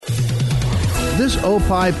This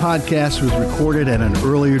OPI podcast was recorded at an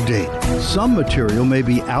earlier date. Some material may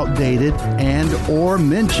be outdated and or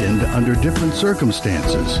mentioned under different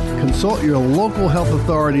circumstances. Consult your local health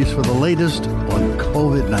authorities for the latest on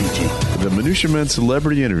COVID-19. The Minutia Men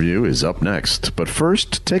Celebrity Interview is up next. But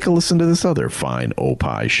first, take a listen to this other fine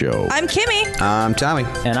OPI show. I'm Kimmy. I'm Tommy.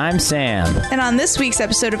 And I'm Sam. And on this week's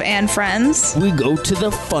episode of And Friends, we go to the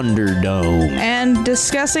Thunderdome. And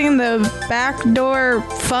discussing the backdoor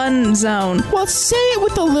fun zone. Well, say it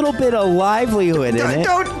with a little bit of livelihood in it.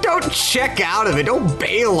 Don't check out of it. Don't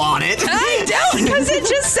bail on it. I don't, because it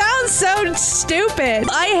just sounds so stupid.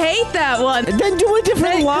 I hate that one. Then do a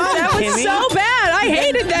different line, That was Kimmy. so bad. I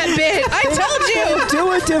hated that bit. I told you.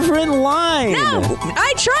 Do a different line. No,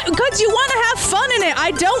 I try, because you want to have fun in it.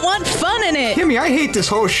 I don't want fun in it. Kimmy, I hate this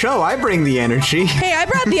whole show. I bring the energy. Hey, I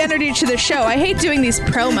brought the energy to the show. I hate doing these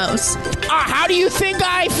promos. How do you think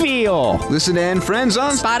I feel? Listen to And Friends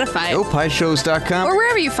on Spotify. OPIShows.com. Or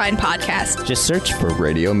wherever you find podcasts. Just search for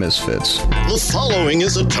Radio Misfits. The following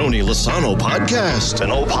is a Tony Lasano podcast,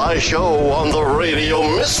 an Opie show on the Radio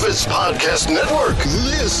Misfits Podcast Network.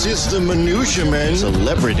 This is the Minutia Men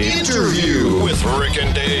Celebrity Interview with Rick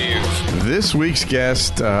and Dave. This week's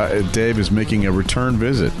guest, Dave, is making a return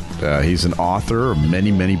visit. He's an author of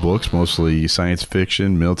many, many books, mostly science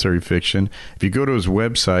fiction, military fiction. If you go to his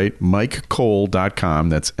website, MykeCole.com,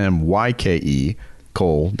 that's MYKE,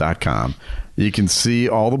 Cole.com, you can see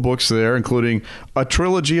all the books there, including a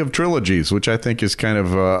trilogy of trilogies, which I think is kind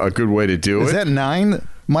of a good way to do it. Is that 9?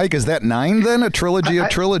 Mike, is that 9 then? A trilogy of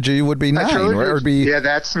trilogy would be 9, right? Or would be... Yeah,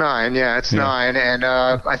 that's 9. Yeah, it's 9. And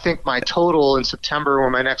I think my total in September,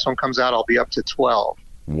 when my next one comes out, I'll be up to 12.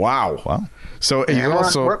 Wow. So and you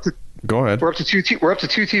also... Go ahead. We're up to two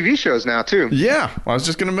TV shows now too. Yeah, I was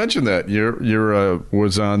just going to mention that you're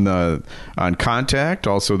was on Contact,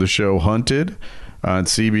 also the show Hunted on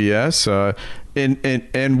CBS,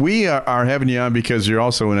 and we are having you on because you're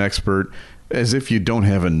also an expert. As if you don't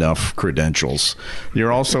have enough credentials,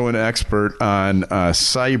 you're also an expert on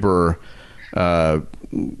cyber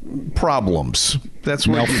problems. That's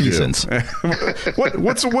what malfeasance.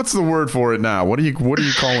 What's the word for it now? What are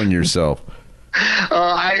you calling yourself?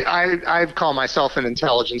 I call myself an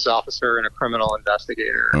intelligence officer and a criminal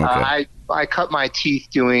investigator. Okay. I cut my teeth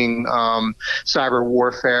doing cyber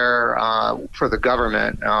warfare for the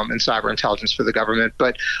government and cyber intelligence for the government.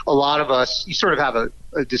 But a lot of us, you sort of have a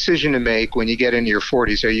decision to make when you get into your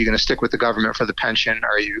 40s. Are you going to stick with the government for the pension? Or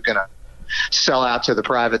are you going to sell out to the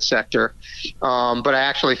private sector? But I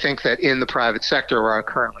actually think that in the private sector where I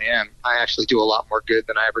currently am, I actually do a lot more good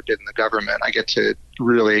than I ever did in the government. I get to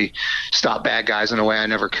really stop bad guys in a way I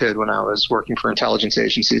never could when I was working for intelligence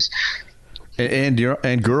agencies.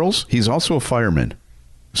 And girls, he's also a fireman.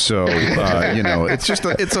 So, it's just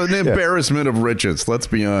it's an embarrassment of riches. Let's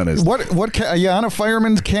be honest. What are you on a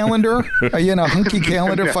fireman's calendar? Are you in a hunky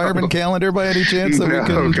calendar, fireman calendar by any chance that we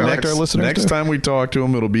can direct our listeners Next time we talk to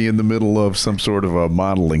him, it'll be in the middle of some sort of a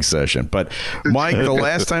modeling session. But, Mike, the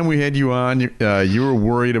last time we had you on, you were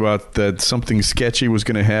worried about that something sketchy was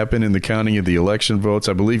going to happen in the counting of the election votes.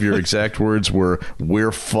 I believe your exact words were,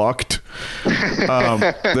 "We're fucked."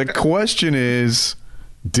 The question is,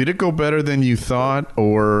 did it go better than you thought,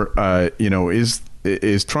 or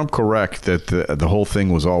is Trump correct that the whole thing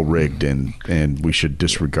was all rigged and we should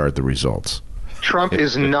disregard the results? Trump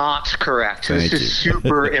is not correct. This is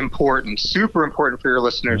super important for your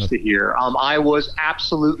listeners to hear. I was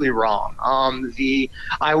absolutely wrong.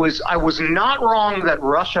 I was not wrong that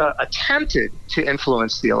Russia attempted to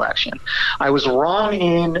influence the election. I was wrong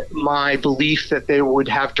in my belief that they would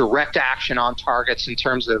have direct action on targets in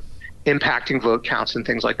terms of impacting vote counts and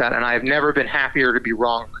things like that. And I have never been happier to be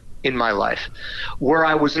wrong in my life. Where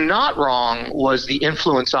I was not wrong was the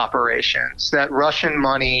influence operations, that Russian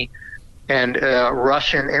money and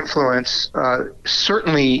Russian influence,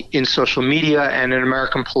 certainly in social media and in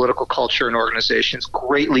American political culture and organizations,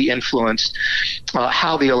 greatly influenced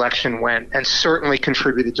how the election went, and certainly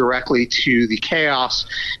contributed directly to the chaos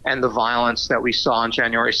and the violence that we saw on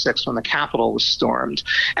January 6th when the Capitol was stormed.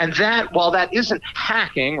 And that, while that isn't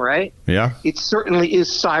hacking, right? Yeah. It certainly is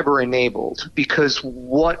cyber enabled, because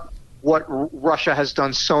what Russia has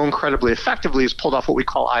done so incredibly effectively is pulled off what we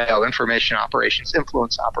call IO, information operations,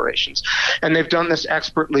 influence operations. And they've done this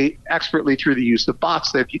expertly through the use of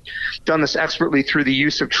bots. They've done this expertly through the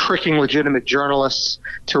use of tricking legitimate journalists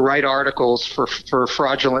to write articles for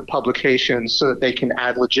fraudulent publications so that they can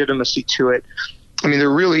add legitimacy to it. I mean, there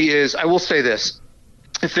really is, I will say this,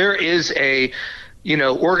 if there is a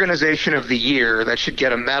organization of the year that should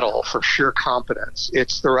get a medal for sheer competence,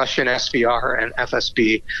 it's the Russian SVR and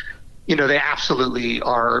FSB. they absolutely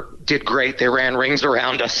did great. They ran rings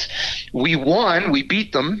around us. We won. We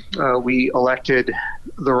beat them. We elected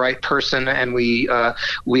the right person, and we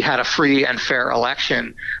had a free and fair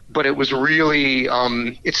election. But it was really,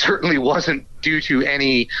 it certainly wasn't due to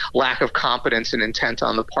any lack of competence and intent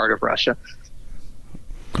on the part of Russia.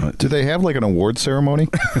 Do they have like an award ceremony?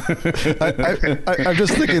 I'm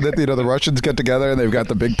just thinking that the Russians get together and they've got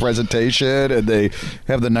the big presentation and they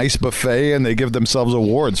have the nice buffet and they give themselves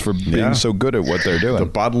awards for being so good at what they're doing. The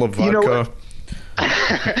bottle of vodka.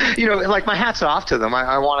 Like my hat's off to them.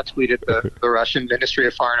 I want to tweet at the Russian Ministry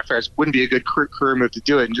of Foreign Affairs. Wouldn't be a good career move to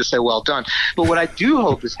do it and just say, well done. But what I do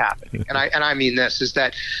hope is happening, and I mean this, is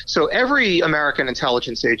that so every American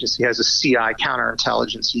intelligence agency has a CI,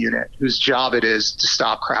 counterintelligence unit, whose job it is to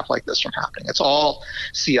stop crap like this from happening. It's all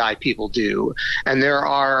CI people do. And there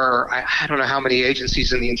are, I don't know how many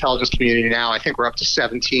agencies in the intelligence community now. I think we're up to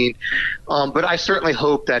 17. But I certainly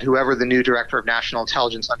hope that whoever the new director of national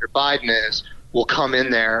intelligence under Biden is will come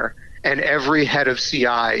in there, and every head of CI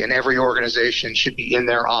and every organization should be in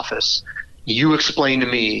their office. You explain to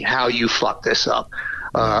me how you fucked this up.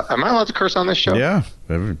 Am I allowed to curse on this show? Yeah.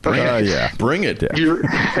 Bring it.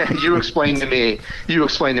 You explain to me. You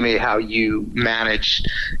explain to me how you managed,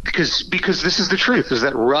 because this is the truth: is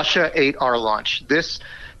that Russia ate our lunch. This,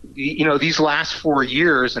 these last 4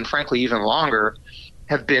 years, and frankly even longer,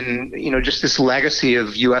 have been, just this legacy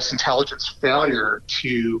of U.S. intelligence failure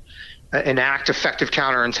to enact effective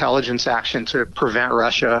counterintelligence action to prevent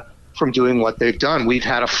Russia from doing what they've done. We've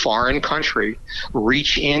had a foreign country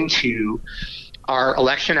reach into our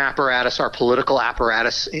election apparatus, our political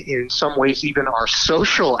apparatus, in some ways even our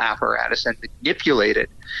social apparatus, and manipulate it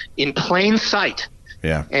in plain sight.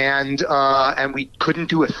 Yeah. And we couldn't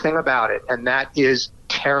do a thing about it, and that is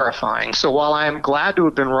terrifying. So while I am glad to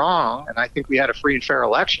have been wrong, and I think we had a free and fair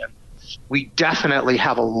election, we definitely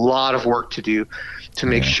have a lot of work to do to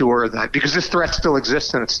make sure that, because this threat still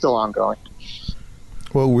exists and it's still ongoing.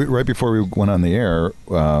 Well, right before we went on the air,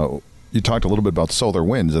 you talked a little bit about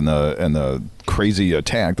SolarWinds and the crazy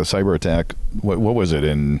attack, the cyber attack. What was it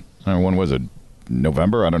in? When was it?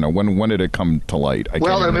 November? I don't know. When did it come to light?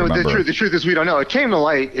 The truth is we don't know. It came to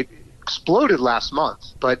light. It exploded last month.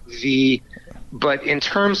 But in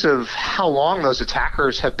terms of how long those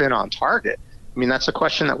attackers have been on target, I mean, that's a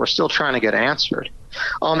question that we're still trying to get answered.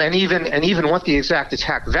 And even what the exact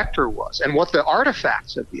attack vector was, and what the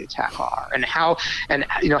artifacts of the attack are, and how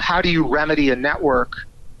do you remedy a network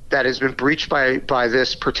that has been breached by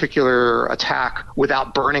this particular attack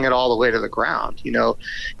without burning it all the way to the ground?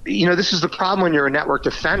 This is the problem when you're a network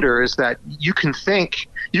defender, is that you can think,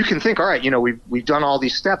 all right, we've done all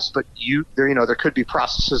these steps, but there could be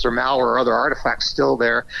processes or malware or other artifacts still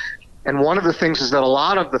there. And one of the things is that a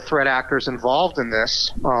lot of the threat actors involved in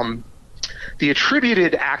this, the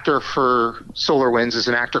attributed actor for SolarWinds is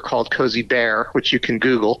an actor called Cozy Bear, which you can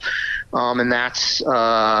Google, and that's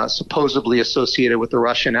supposedly associated with the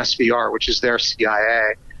Russian SVR, which is their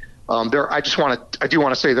CIA. I do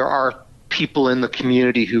want to say there are people in the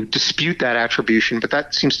community who dispute that attribution, but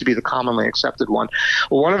that seems to be the commonly accepted one.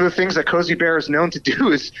 Well, one of the things that Cozy Bear is known to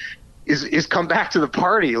do is come back to the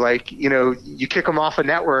party. Like, you kick them off a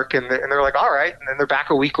network and they're like, all right. And then they're back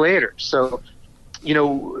a week later. So,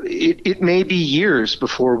 it may be years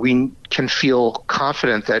before we can feel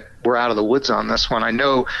confident that we're out of the woods on this one. I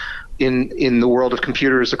know in the world of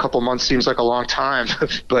computers, a couple months seems like a long time,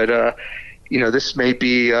 but, this may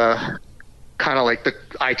be, kind of like the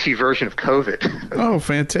IT version of COVID. Oh,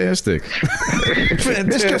 fantastic.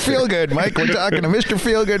 Mr. Feelgood, Mike. We're talking to Mr.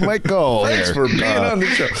 Feelgood, Myke Cole. Thanks for being on the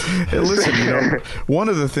show. Hey, listen, one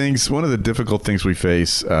of the difficult things we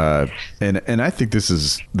face, and I think this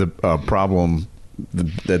is the problem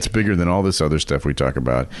that's bigger than all this other stuff we talk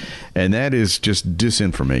about, and that is just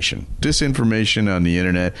disinformation on the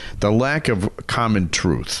internet, the lack of common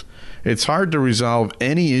truth. It's hard to resolve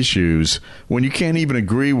any issues when you can't even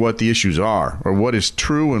agree what the issues are or what is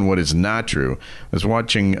true and what is not true. I was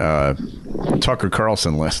watching Tucker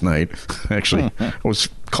Carlson last night. Actually, I was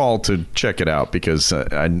called to check it out because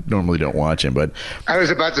I normally don't watch him. But I was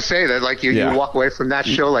about to say that, like, you walk away from that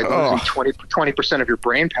show like losing 20% of your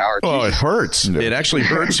brain power. Oh, it hurts. It actually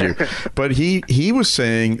hurts you. But he was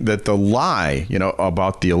saying that the lie,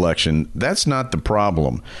 about the election, that's not the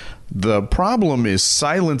problem. The problem is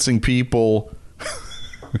silencing people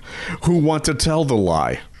who want to tell the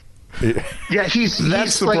lie. Yeah,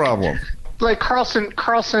 that's the problem. Like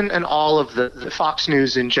Carlson and all of the Fox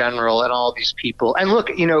News in general and all these people. And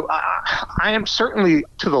look, I am certainly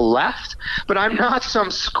to the left, but I'm not some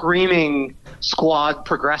screaming squad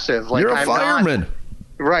progressive. Like, you're a fireman.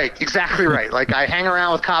 Right, exactly right. Like, I hang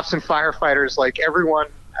around with cops and firefighters like everyone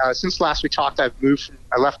Since last we talked, I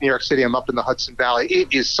left New York City. I'm up in the Hudson Valley. It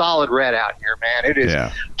is solid red out here, man. It is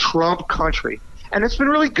Trump country. And it's been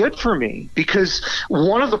really good for me because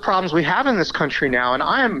one of the problems we have in this country now, and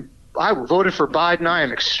I voted for Biden. I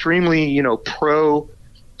am extremely, pro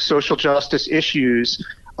social justice issues.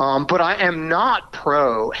 But I am not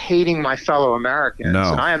pro hating my fellow Americans.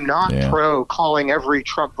 No. And I am not pro calling every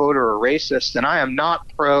Trump voter a racist. And I am not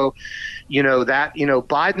pro,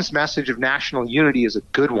 Biden's message of national unity is a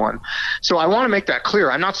good one. So I want to make that clear.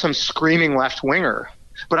 I'm not some screaming left winger,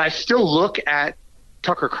 but I still look at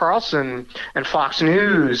Tucker Carlson and Fox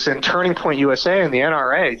News and Turning Point USA and the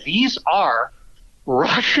NRA. These are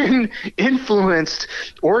Russian-influenced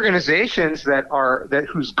organizations that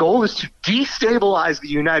whose goal is to destabilize the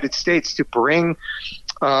United States, to bring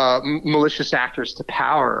malicious actors to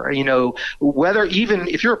power. Whether even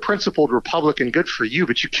if you're a principled Republican, good for you,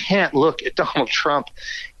 but you can't look at Donald Trump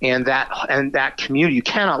and that community. You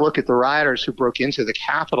cannot look at the rioters who broke into the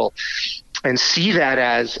Capitol and see that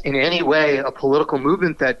as in any way a political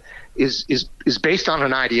movement that is based on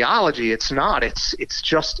an ideology. It's not. It's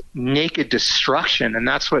just naked destruction, and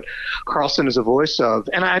that's what Carlson is a voice of.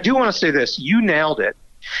 And I do want to say this. You nailed it.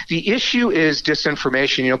 The issue is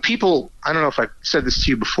disinformation. People, I don't know if I've said this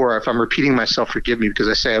to you before. If I'm repeating myself, forgive me because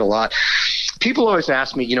I say it a lot. People always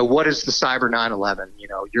ask me, what is the cyber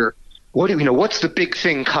 9/11? What's the big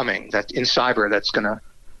thing coming that in cyber that's going to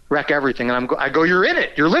wreck everything? And I go, you're in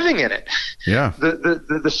it. You're living in it. Yeah.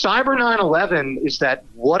 The cyber 9/11 is that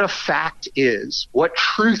what a fact is, what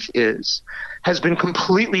truth is, has been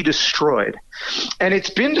completely destroyed. And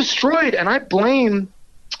it's been destroyed, and I blame,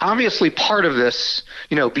 obviously, part of this,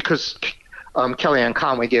 because Kellyanne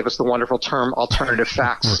Conway gave us the wonderful term alternative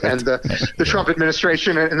facts. And the Trump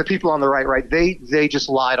administration and the people on the right, they just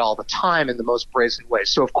lied all the time in the most brazen way.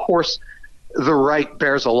 So, of course, the right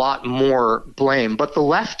bears a lot more blame, but the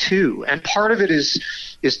left too. And part of it is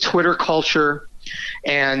Twitter culture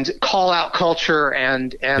and call out culture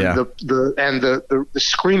and the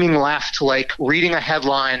screaming left, like reading a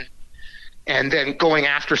headline and then going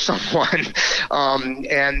after someone.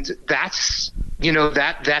 And that's,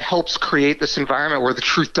 that helps create this environment where the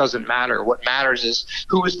truth doesn't matter. What matters is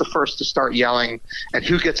who is the first to start yelling and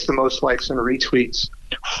who gets the most likes and retweets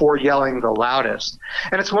for yelling the loudest.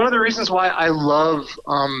 And it's one of the reasons why I love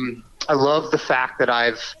the fact that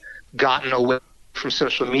I've gotten away from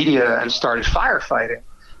social media and started firefighting,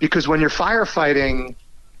 because when you're firefighting,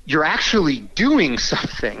 you're actually doing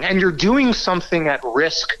something, and you're doing something at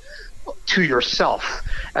risk to yourself,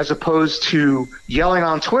 as opposed to yelling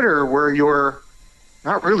on Twitter where you're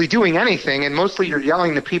not really doing anything, and mostly you're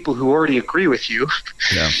yelling to people who already agree with you.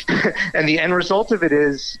 Yeah. And the end result of it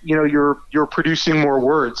is, you're producing more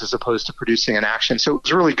words as opposed to producing an action. So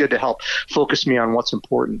it's really good to help focus me on what's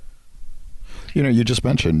important. You just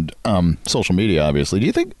mentioned social media, obviously. Do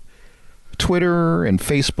you think Twitter and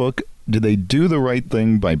Facebook, did they do the right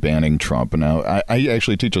thing by banning Trump? Now, I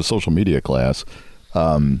actually teach a social media class,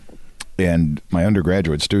 and my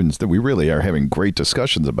undergraduate students, that we really are having great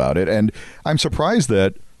discussions about it. And I'm surprised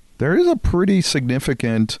that there is a pretty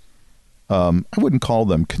significant, I wouldn't call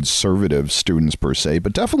them conservative students per se,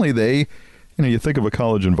 but definitely they, you think of a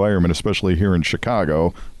college environment, especially here in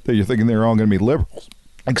Chicago, that you're thinking they're all going to be liberals.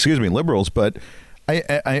 But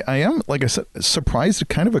I am, like I said, surprised at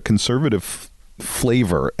kind of a conservative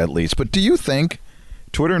flavor, at least. But do you think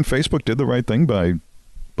Twitter and Facebook did the right thing by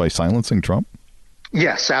silencing Trump?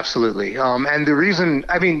 Yes, absolutely. And the reason,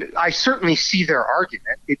 I certainly see their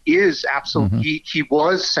argument. It is absolutely, he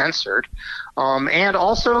was censored. And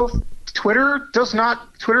also Twitter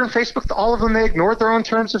and Facebook, all of them, they ignored their own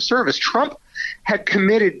terms of service. Trump had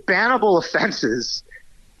committed bannable offenses,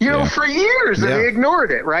 for years, and they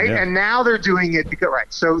ignored it. Right. Yeah. And now they're doing it because, right.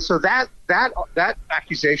 So that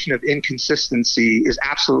accusation of inconsistency is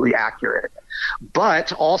absolutely accurate.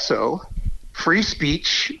 But also, free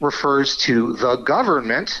speech refers to the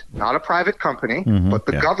government, not a private company, but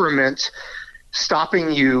the government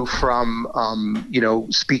stopping you from,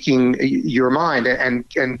 speaking your mind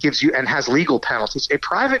and gives you and has legal penalties. A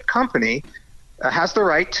private company has the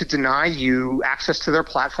right to deny you access to their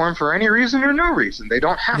platform for any reason or no reason. They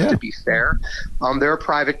don't have to be fair. They're a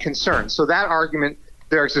private concern. So that argument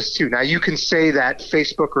there exists too. Now, you can say that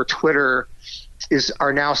Facebook or Twitter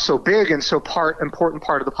are now so big and so important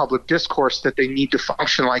part of the public discourse that they need to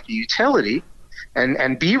function like a utility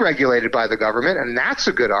and be regulated by the government, and that's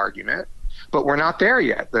a good argument. But we're not there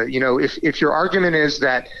yet. If your argument is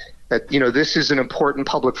that this is an important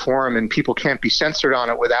public forum and people can't be censored on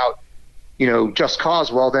it without just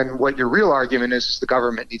cause. Well, then what your real argument is the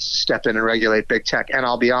government needs to step in and regulate big tech. And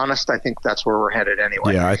I'll be honest, I think that's where we're headed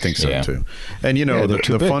anyway. Yeah, I think so too. And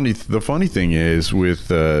the funny thing is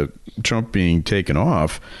with Trump being taken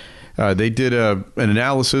off, they did an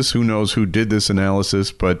analysis. Who knows who did this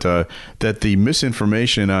analysis? But that the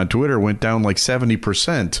misinformation on Twitter went down like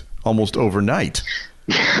 70% almost overnight.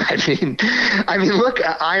 I mean, look,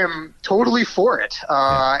 I am totally for it,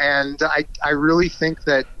 and I really think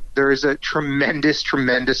that there is a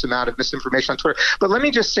tremendous amount of misinformation on Twitter. But let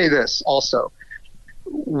me just say this also.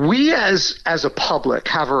 We as a public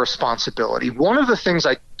have a responsibility. One of the things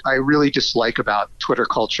I really dislike about Twitter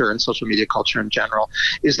culture and social media culture in general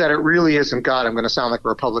is that it really isn't, God, I'm going to sound like a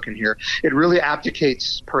Republican here, it really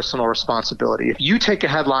abdicates personal responsibility. If you take a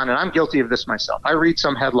headline, and I'm guilty of this myself, I read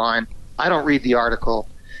some headline, I don't read the article,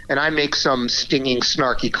 and I make some stinging,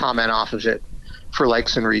 snarky comment off of it for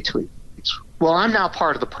likes and retweets. Well, I'm now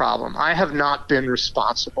part of the problem. I have not been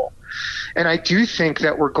responsible. And I do think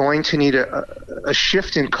that we're going to need a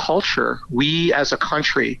shift in culture. We as a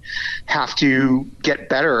country have to get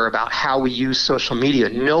better about how we use social media.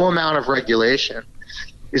 No amount of regulation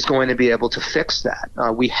is going to be able to fix that.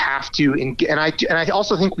 We have to, and I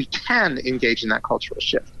also think we can engage in that cultural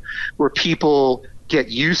shift where people get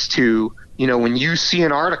used to, when you see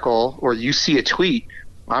an article or you see a tweet,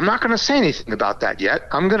 I'm not going to say anything about that yet.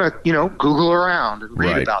 I'm going to, Google around and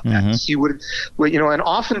read about that and see what, and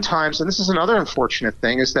oftentimes, and this is another unfortunate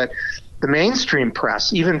thing, is that the mainstream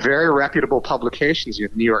press, even very reputable publications, the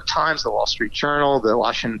New York Times, the Wall Street Journal, the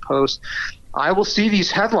Washington Post, I will see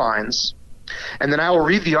these headlines and then I will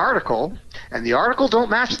read the article and the article don't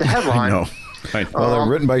match the headline. I know. Well, they're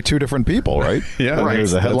written by two different people, right? Yeah. Right.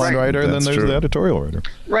 There's a headline writer and then there's the editorial writer.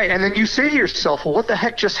 Right. And then you say to yourself, well, what the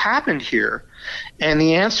heck just happened here? And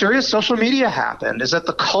the answer is social media happened, is that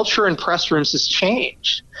the culture in press rooms has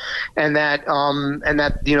changed. And that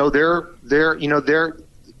their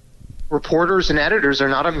reporters and editors are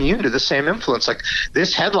not immune to the same influence. Like,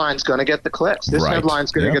 this headline's going to get the clicks. This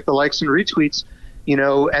headline's going to get the likes and retweets.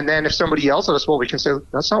 And then if somebody yells at us, well, we can say,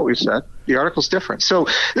 that's not what we said. The article's different. So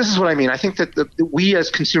this is what I mean. I think that we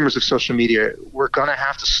as consumers of social media, we're going to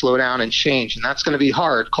have to slow down and change. And that's going to be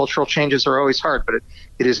hard. Cultural changes are always hard, but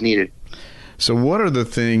it is needed. So what are the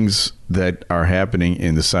things that are happening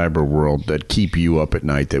in the cyber world that keep you up at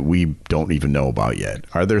night that we don't even know about yet?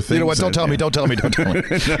 Are there things? You know what? Don't tell me.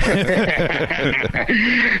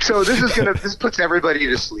 So this puts everybody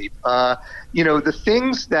to sleep. The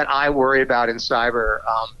things that I worry about in cyber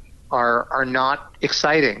are not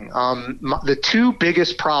exciting. The two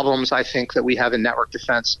biggest problems I think that we have in network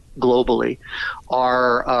defense globally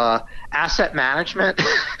are asset management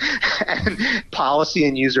and policy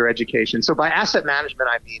and user education. So by asset management,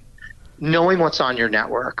 I mean knowing what's on your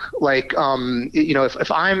network. Like,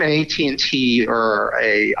 if I'm an AT&T or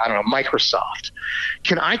Microsoft,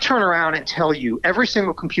 can I turn around and tell you every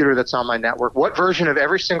single computer that's on my network, what version of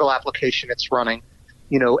every single application it's running,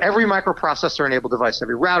 every microprocessor-enabled device,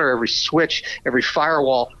 every router, every switch, every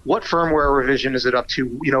firewall, what firmware revision is it up to,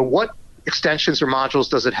 what extensions or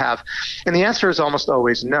modules does it have? And the answer is almost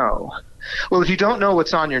always no. Well, if you don't know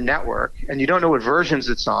what's on your network and you don't know what versions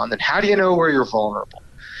it's on, then how do you know where you're vulnerable?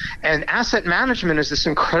 And asset management is this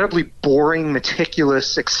incredibly boring,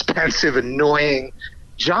 meticulous, expensive, annoying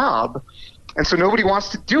job. And so nobody wants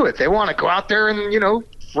to do it. They want to go out there and,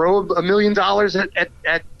 throw $1 million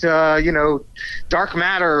at dark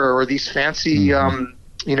matter or these fancy,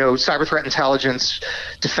 cyber threat intelligence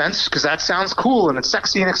defense, because that sounds cool and it's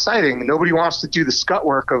sexy and exciting. And nobody wants to do the scut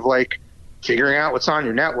work of figuring out what's on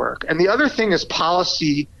your network. And the other thing is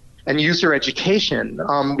policy and user education,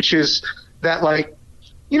 which is that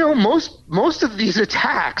most of these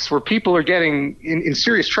attacks where people are getting in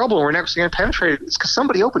serious trouble and we're never getting penetrated, it's because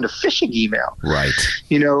somebody opened a phishing email. Right.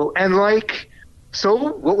 So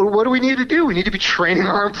what do we need to do? We need to be training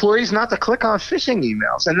our employees not to click on phishing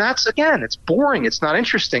emails. And that's, again, it's boring. It's not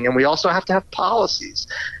interesting. And we also have to have policies,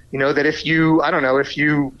 that if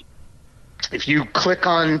you click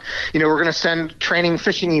on, we're going to send training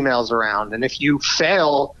phishing emails around. And if you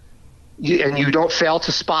fail and you don't fail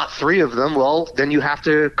to spot 3 of them, well, then you have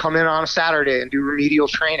to come in on a Saturday and do remedial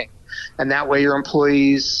training. And that way your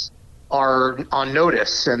employees are on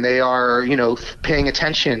notice and they are, paying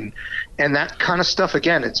attention. And that kind of stuff,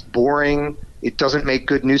 again, it's boring. It doesn't make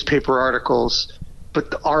good newspaper articles.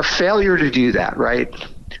 But our failure to do that, right,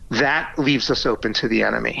 that leaves us open to the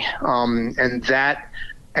enemy. And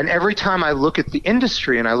every time I look at the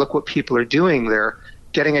industry and I look what people are doing, they're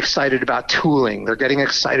getting excited about tooling. They're getting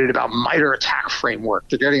excited about MITRE ATT&CK framework.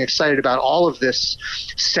 They're getting excited about all of this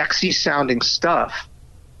sexy sounding stuff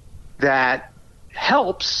that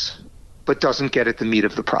helps, but doesn't get at the meat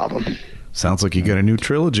of the problem. Sounds like you got a new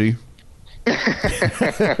trilogy.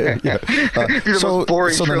 Yeah.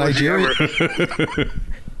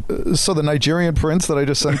 So the Nigerian prince that I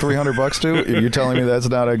just sent $300 to, you're telling me that's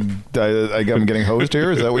not I'm getting hosed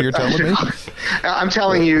here? Is that what you're telling me? I'm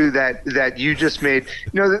telling you that you just made,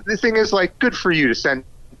 the thing is, like, good for you to send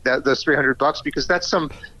those $300 because that's some,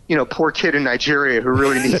 poor kid in Nigeria who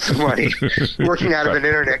really needs some money working out of an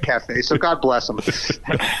internet cafe. So God bless him.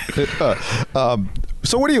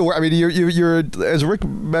 So what do you? I mean, you're as Rick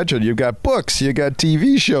mentioned, you've got books, you got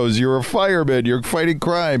TV shows, you're a fireman, you're fighting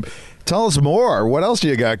crime. Tell us more. What else do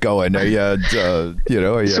you got going? Are you,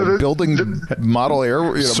 building model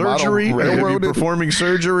air surgery? Model railroad? Are you performing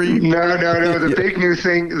surgery? No. The big new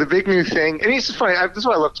thing. I mean, it's funny. This is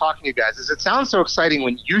why I love talking to you guys. Is it sounds so exciting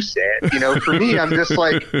when you say it? For me, I'm just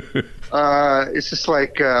like, it's just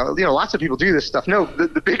like, lots of people do this stuff. No,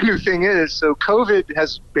 the big new thing is, so COVID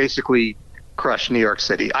has basically crushed New York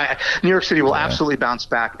City. New York City will absolutely bounce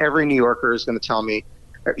back. Every New Yorker is going to tell me.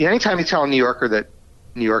 Anytime you tell a New Yorker that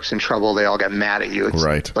New York's in trouble, they all get mad at you.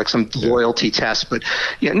 It's like some loyalty test. But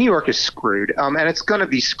New York is screwed. And it's going to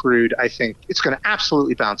be screwed. I think it's going to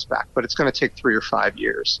absolutely bounce back, but it's going to take 3 or 5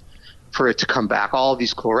 years for it to come back. All of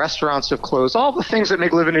these cool restaurants have closed. All the things that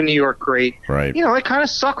make living in New York great, they kind of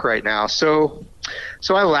suck right now. So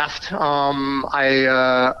I left.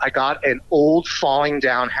 I got an old falling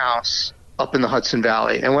down house up in the Hudson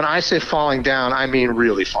Valley. And when I say falling down, I mean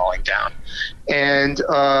really falling down. And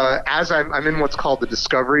as I'm in what's called the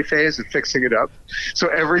discovery phase of fixing it up. So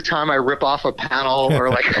every time I rip off a panel or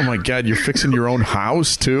like... Oh, my God, you're fixing your own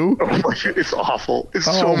house, too? It's awful. It's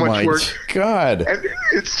so much work. Oh, my God. And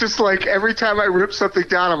it's just like every time I rip something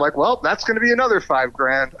down, I'm like, well, that's going to be another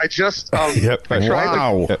 $5,000. I just...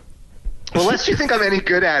 Wow. Well, lest you think I'm any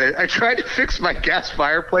good at it, I tried to fix my gas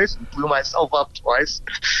fireplace and blew myself up twice.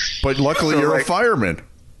 But luckily you're a fireman.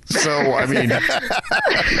 So, I mean...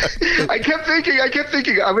 I kept thinking,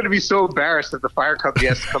 I'm going to be so embarrassed that the fire company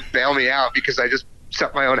has to come bail me out because I just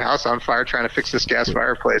set my own house on fire trying to fix this gas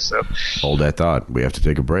fireplace. So hold that thought. We have to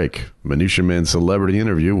take a break. Minutia Man Celebrity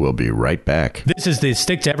Interview. We'll be right back. This is the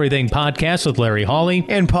Stick to Everything podcast with Larry Hawley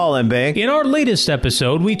and Paul M. Bank. In our latest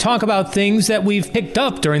episode, we talk about things that we've picked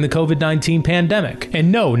up during the COVID-19 pandemic.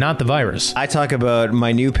 And no, not the virus. I talk about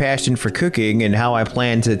my new passion for cooking and how I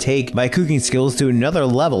plan to take my cooking skills to another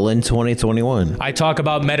level in 2021. I talk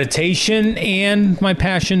about meditation and my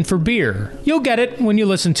passion for beer. You'll get it when you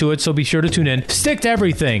listen to it, so be sure to tune in. Stick to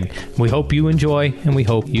Everything. We hope you enjoy, and we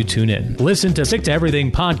hope you tune in. Listen to Stick to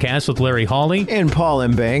Everything podcast with Larry Hawley and Paul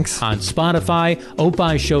M. Banks on Spotify,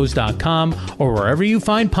 opishows.com, or wherever you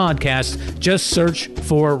find podcasts. Just search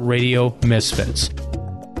for Radio Misfits.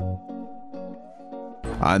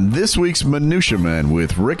 On this week's Minutia Man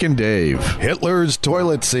with Rick and Dave, Hitler's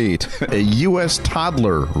toilet seat. A U.S.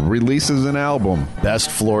 toddler releases an album.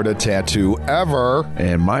 Best Florida tattoo ever.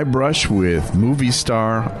 And my brush with movie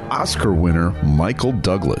star, Oscar winner, Michael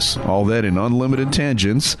Douglas. All that in unlimited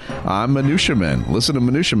tangents on Minutia Man. Listen to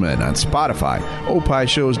Minutia Man on Spotify,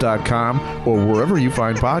 opishows.com, or wherever you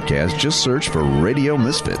find podcasts. Just search for Radio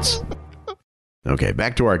Misfits. Okay,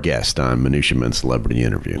 back to our guest on Minutia Man Celebrity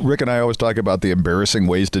Interview. Rick and I always talk about the embarrassing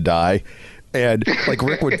ways to die. And like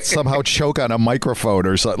Rick would somehow choke on a microphone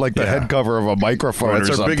or something, like the head cover of a microphone or something.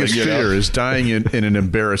 That's our biggest fear is dying in an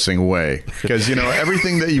embarrassing way. Because,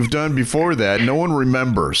 everything that you've done before that, no one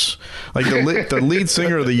remembers. Like the lead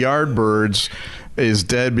singer of the Yardbirds is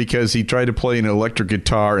dead because he tried to play an electric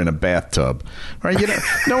guitar in a bathtub. Right?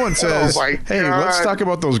 No one says, hey, let's talk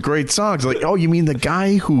about those great songs. Like, oh, you mean the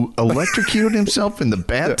guy who electrocuted himself in the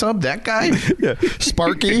bathtub? That guy? Yeah.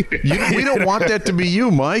 Sparky? We don't want that to be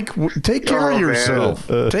you, Mike. Take care of yourself.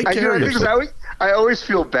 Take care of yourself. I always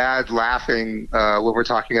feel bad laughing when we're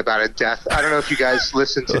talking about a death. I don't know if you guys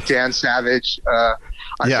listen to Dan Savage.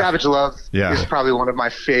 Savage Love is probably one of my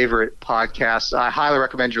favorite podcasts. I highly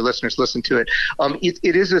recommend your listeners listen to it.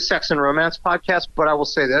 It is a sex and romance podcast, but I will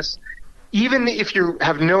say this. Even if you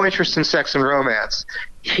have no interest in sex and romance,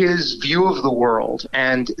 his view of the world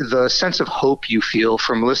and the sense of hope you feel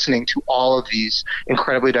from listening to all of these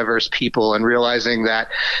incredibly diverse people and realizing that,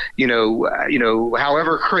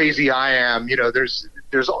 however crazy I am,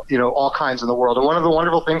 there's all kinds in the world. And one of the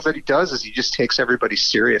wonderful things that he does is he just takes everybody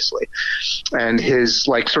seriously, and his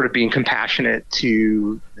sort of being compassionate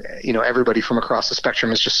to, everybody from across the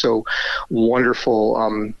spectrum is just so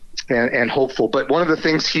wonderful. And hopeful. But one of the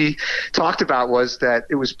things he talked about was that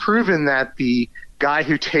it was proven that the guy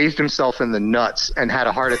who tased himself in the nuts and had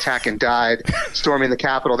a heart attack and died storming the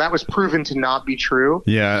Capitol, that was proven to not be true.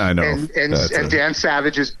 Yeah, I know. And Dan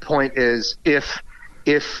Savage's point is, if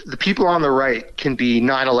if the people on the right can be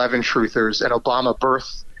 9/11 truthers and Obama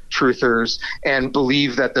birth truthers and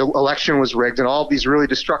believe that the election was rigged and all these really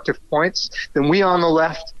destructive points, then we on the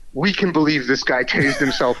left, we can believe this guy tased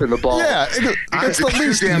himself in the balls. Yeah, it's the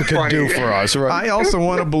least you can do for us, right? I also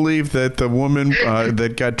want to believe that the woman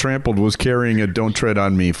that got trampled was carrying a "Don't Tread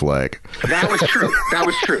on Me" flag. That was true. That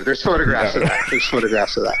was true. There's photographs of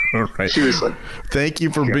that. All right. Seriously. Thank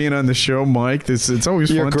you for being on the show, Mike. It's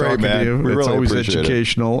always You're fun great, talking man. to you. We It's really always appreciate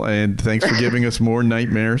educational, and thanks for giving us more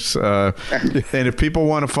nightmares. And if people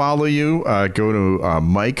want to follow you, go to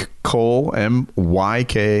Myke Cole,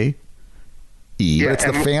 MYKE. But it's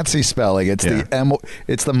the fancy spelling. It's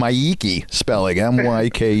the Myke spelling,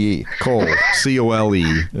 MYKE. Cole,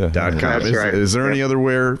 COLE.com. That's right. Is there any other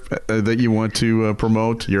where that you want to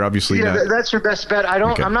promote? You're obviously not. That's your best bet.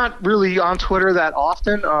 I'm not really on Twitter that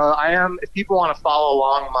often. I am. If people want to follow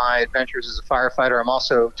along my adventures as a firefighter, I'm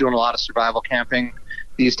also doing a lot of survival camping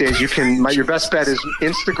these days. You can. Your best bet is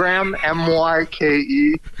Instagram,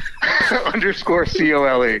 MYKE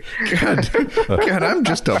 _COLE. God, I'm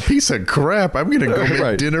just a piece of crap. I'm going to go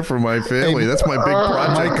make dinner for my family. That's my big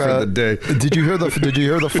project for the day. Did you hear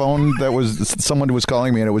the phone that was someone was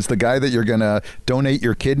calling me, and it was the guy that you're going to donate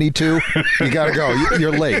your kidney to? You got to go.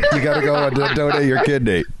 You're late. You got to go and donate your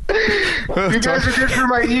kidney. You guys are good for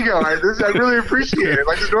my ego. I really appreciate it.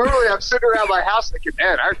 Like, normally I'm sitting around my house thinking,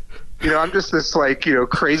 man, I'm just this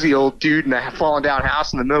crazy old dude in a fallen down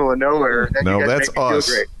house in the middle of nowhere. No, that's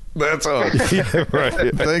us. That's us. Yeah,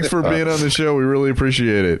 right. Thanks for being on the show. We really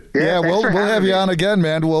appreciate it. Yeah, we'll have you on again,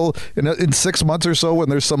 man. We'll in 6 months or so when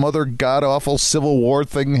there's some other god awful Civil War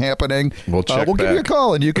thing happening. We'll check We'll give you a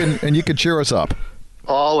call and you can cheer us up.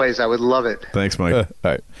 Always, I would love it. Thanks, Mike. All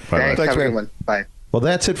right. Thanks, Thanks, have a man. good one. Bye. Well,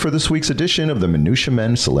 that's it for this week's edition of the Minutia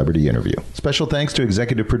Men Celebrity Interview. Special thanks to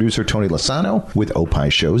executive producer Tony Lasano with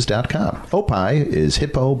opishows.com. Opie is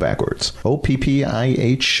hippo backwards.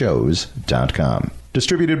 OPPIH shows.com.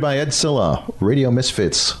 Distributed by Ed Silla. Radio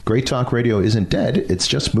Misfits. Great Talk Radio isn't dead. It's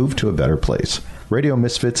just moved to a better place.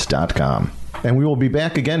 RadioMisfits.com. And we will be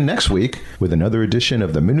back again next week with another edition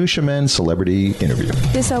of the Minutia Men Celebrity Interview.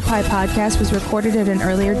 This Opie podcast was recorded at an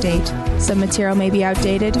earlier date. Some material may be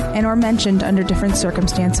outdated and or mentioned under different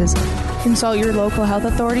circumstances. Consult your local health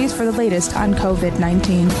authorities for the latest on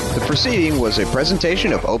COVID-19. The proceeding was a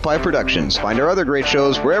presentation of Opie Productions. Find our other great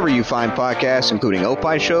shows wherever you find podcasts, including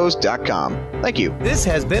opishows.com. Thank you. This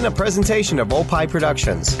has been a presentation of Opie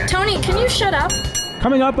Productions. Tony, can you shut up?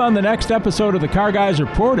 Coming up on the next episode of the Car Guys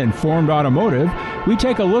Report Informed Automotive, we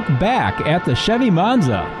take a look back at the Chevy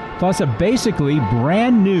Monza. Plus, a basically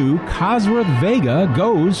brand new Cosworth Vega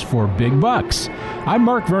goes for big bucks. I'm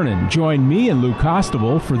Mark Vernon. Join me and Lou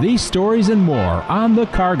Costable for these stories and more on the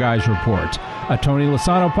Car Guys Report, a Tony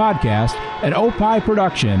Lasano podcast, an Opie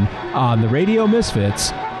production on the Radio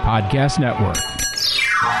Misfits Podcast Network.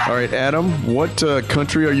 All right, Adam, what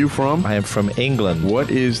country are you from? I am from England.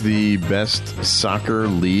 What is the best soccer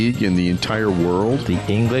league in the entire world? The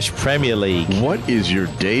English Premier League. What is your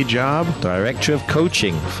day job? Director of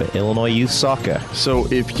Coaching for Illinois Youth Soccer. So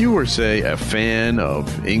if you were, say, a fan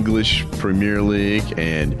of English Premier League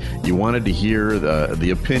and you wanted to hear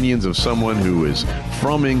the opinions of someone who is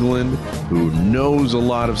from England, who knows a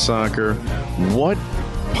lot of soccer, what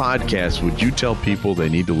podcast would you tell people they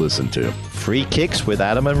need to listen to? Free Kicks with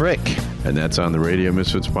Adam and Rick. And that's on the Radio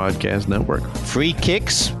Misfits Podcast Network. Free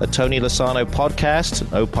Kicks, a Tony Lasano podcast, an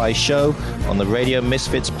Opie show on the Radio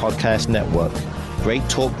Misfits Podcast Network. Great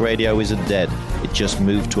Talk Radio isn't dead. It just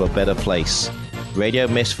moved to a better place.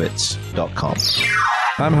 RadioMisfits.com.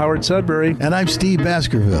 I'm Howard Sudbury. And I'm Steve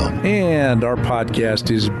Baskerville. And our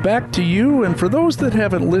podcast is back to you. And for those that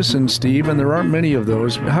haven't listened, Steve, and there aren't many of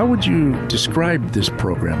those, how would you describe this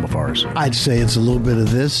program of ours? I'd say it's a little bit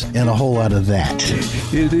of this and a whole lot of that.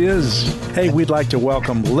 It is. Hey, we'd like to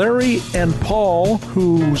welcome Larry and Paul,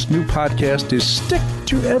 whose new podcast is Stick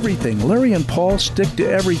to Everything. Larry and Paul Stick to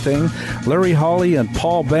Everything. Larry Hawley and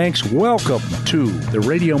Paul Banks, welcome to the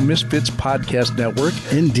Radio Misfits Podcast Network.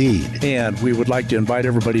 Indeed. And we would like to invite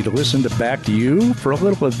everybody to listen to Back to You for a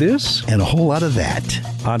little of this and a whole lot of that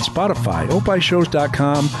on Spotify,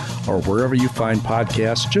 opishows.com, or wherever you find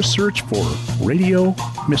podcasts. Just search for Radio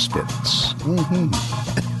Misfits. Mm-hmm.